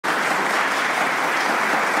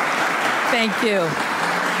Thank you.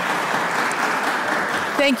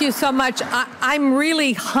 Thank you so much. I'm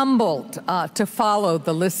really humbled to follow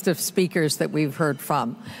the list of speakers that we've heard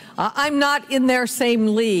from. I'm not in their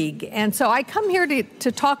same league, and so I come here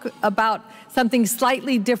to talk about something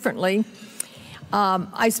slightly differently.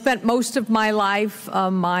 I spent most of my life,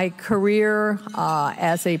 my career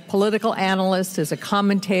as a political analyst, as a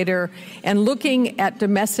commentator, and looking at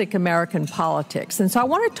domestic American politics. And so I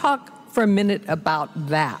want to talk for a minute about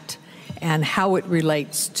that and how it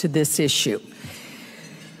relates to this issue.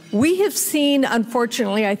 We have seen,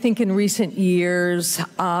 unfortunately, I think in recent years,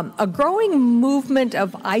 a growing movement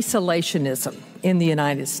of isolationism in the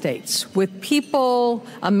United States, with people,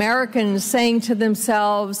 Americans, saying to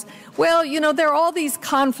themselves, well, you know, there are all these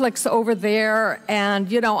conflicts over there,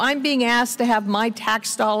 and, you know, I'm being asked to have my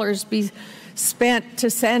tax dollars be spent to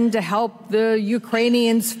send to help the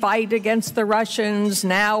Ukrainians fight against the Russians.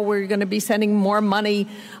 Now we're going to be sending more money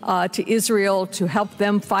to Israel to help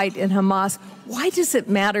them fight in Hamas. Why does it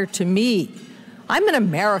matter to me? I'm an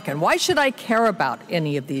American. Why should I care about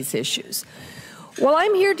any of these issues? Well,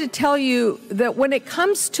 I'm here to tell you that when it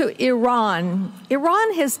comes to Iran,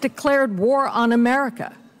 Iran has declared war on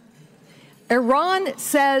America. Iran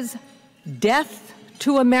says death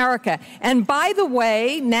to America. And by the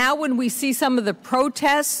way, now when we see some of the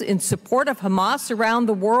protests in support of Hamas around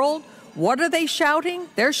the world, what are they shouting?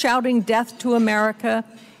 They're shouting death to America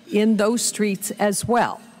in those streets as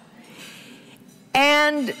well.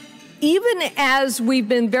 And even as we've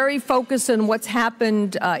been very focused on what's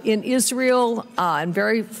happened in Israel and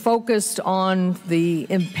very focused on the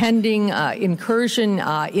impending incursion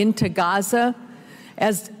into Gaza,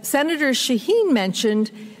 as Senator Shaheen mentioned,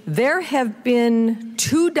 there have been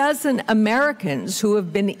 24 Americans who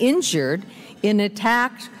have been injured in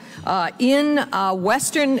attacks in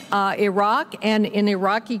western Iraq and in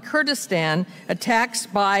Iraqi Kurdistan, attacks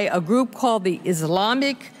by a group called the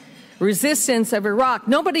Islamic Resistance of Iraq.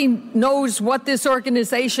 Nobody knows what this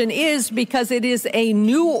organization is because it is a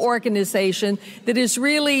new organization that is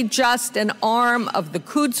really just an arm of the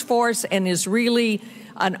Quds Force and is really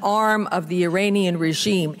an arm of the Iranian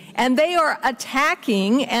regime. And they are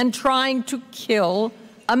attacking and trying to kill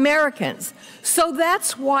Americans. So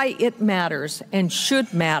that's why it matters and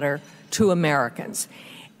should matter to Americans.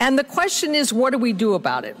 And the question is, what do we do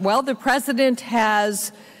about it? Well, the president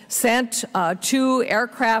has sent 2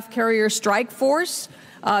 aircraft carrier strike force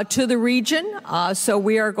to the region. So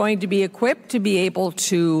we are going to be equipped to be able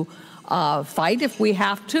to fight if we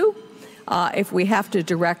have to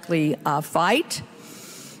directly fight.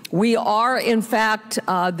 We are, in fact,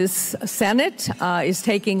 this Senate is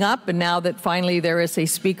taking up, and now that finally there is a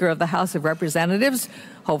Speaker of the House of Representatives,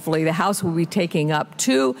 hopefully the House will be taking up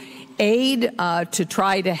too, aid to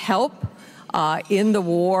try to help in the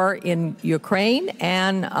war in Ukraine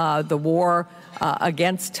and the war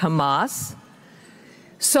against Hamas.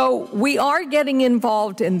 So we are getting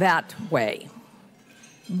involved in that way.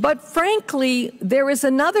 But frankly, there is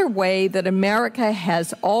another way that America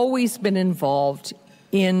has always been involved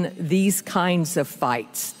in these kinds of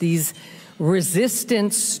fights, these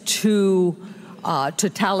resistance to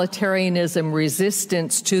totalitarianism,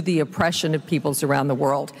 resistance to the oppression of peoples around the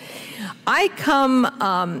world. I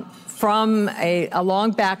come from a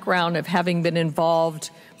long background of having been involved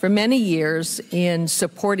for many years in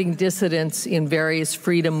supporting dissidents in various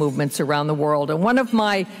freedom movements around the world. And one of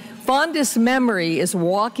my fondest memory is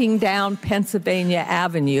walking down Pennsylvania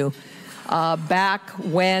Avenue back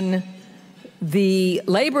when the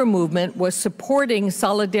labor movement was supporting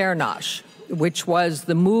Solidarność, which was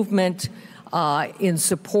the movement in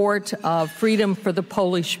support of freedom for the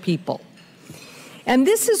Polish people. And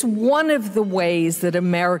this is one of the ways that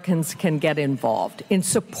Americans can get involved in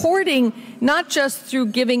supporting, not just through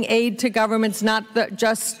giving aid to governments, not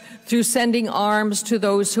just through sending arms to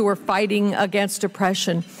those who are fighting against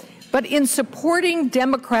oppression, but in supporting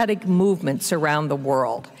democratic movements around the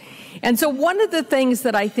world. And so one of the things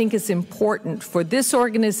that I think is important for this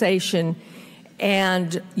organization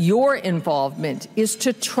and your involvement is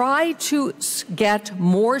to try to get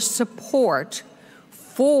more support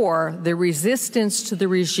for the resistance to the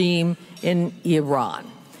regime in Iran,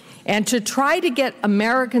 and to try to get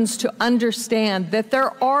Americans to understand that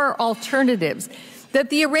there are alternatives, that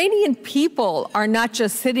the Iranian people are not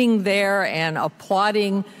just sitting there and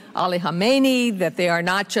applauding Ali Khamenei, that they are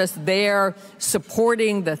not just there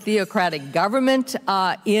supporting the theocratic government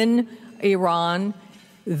in Iran.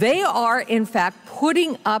 They are, in fact,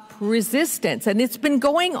 putting up resistance, and it's been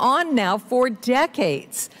going on now for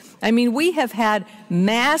decades. I mean, we have had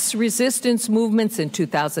mass resistance movements in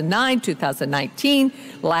 2009, 2019,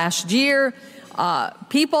 last year.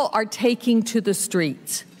 People are taking to the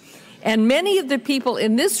streets. And many of the people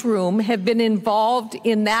in this room have been involved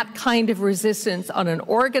in that kind of resistance on an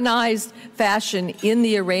organized fashion in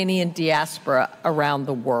the Iranian diaspora around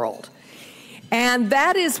the world. And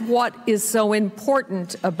that is what is so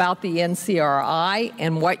important about the NCRI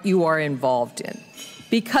and what you are involved in.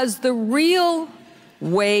 Because the real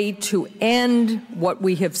way to end what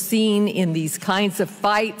we have seen in these kinds of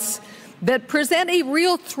fights that present a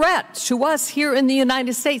real threat to us here in the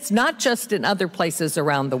United States, not just in other places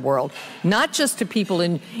around the world, not just to people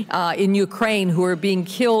in Ukraine who are being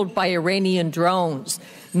killed by Iranian drones,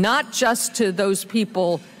 not just to those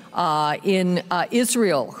people in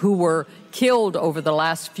Israel who were killed over the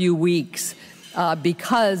last few weeks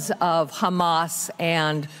because of Hamas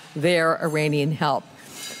and their Iranian help.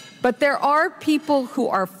 But there are people who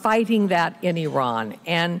are fighting that in Iran.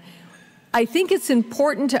 And I think it's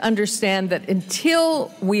important to understand that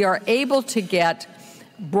until we are able to get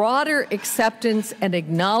broader acceptance and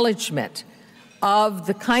acknowledgement of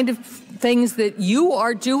the kind of things that you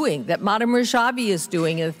are doing, that Madam Rajavi is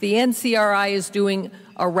doing, and that the NCRI is doing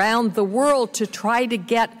around the world to try to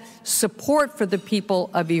get support for the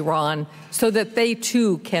people of Iran so that they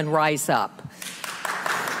too can rise up.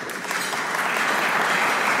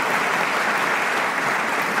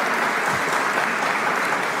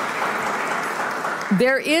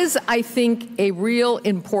 There is, I think, a real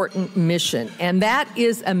important mission, and that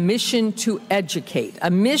is a mission to educate, a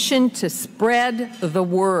mission to spread the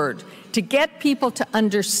word, to get people to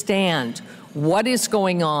understand what is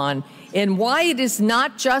going on and why it is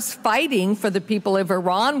not just fighting for the people of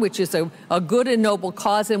Iran, which is a good and noble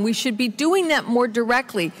cause, and we should be doing that more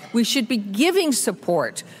directly. We should be giving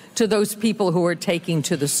support to those people who are taking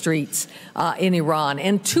to the streets in Iran.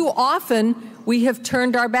 And too often, we have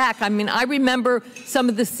turned our back. I mean, I remember some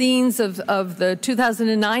of the scenes of the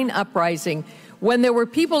 2009 uprising when there were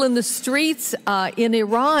people in the streets in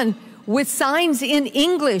Iran with signs in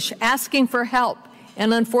English asking for help.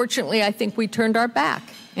 And unfortunately, I think we turned our back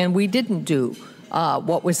and we didn't do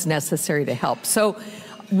what was necessary to help. So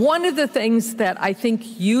one of the things that I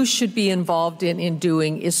think you should be involved in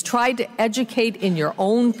doing is try to educate in your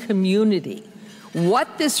own community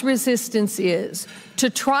what this resistance is, to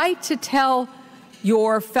try to tell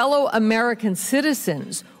your fellow American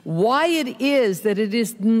citizens why it is that it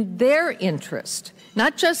is in their interest,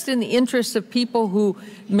 not just in the interest of people who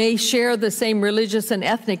may share the same religious and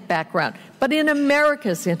ethnic background, but in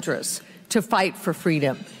America's interest to fight for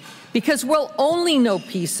freedom. Because we'll only know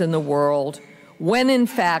peace in the world when, in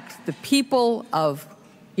fact, the people of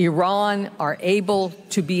Iran are able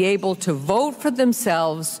to vote for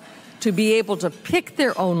themselves, to be able to pick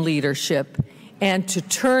their own leadership, and to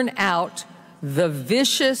turn out the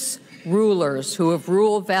vicious rulers who have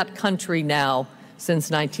ruled that country now since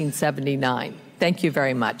 1979. Thank you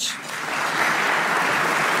very much.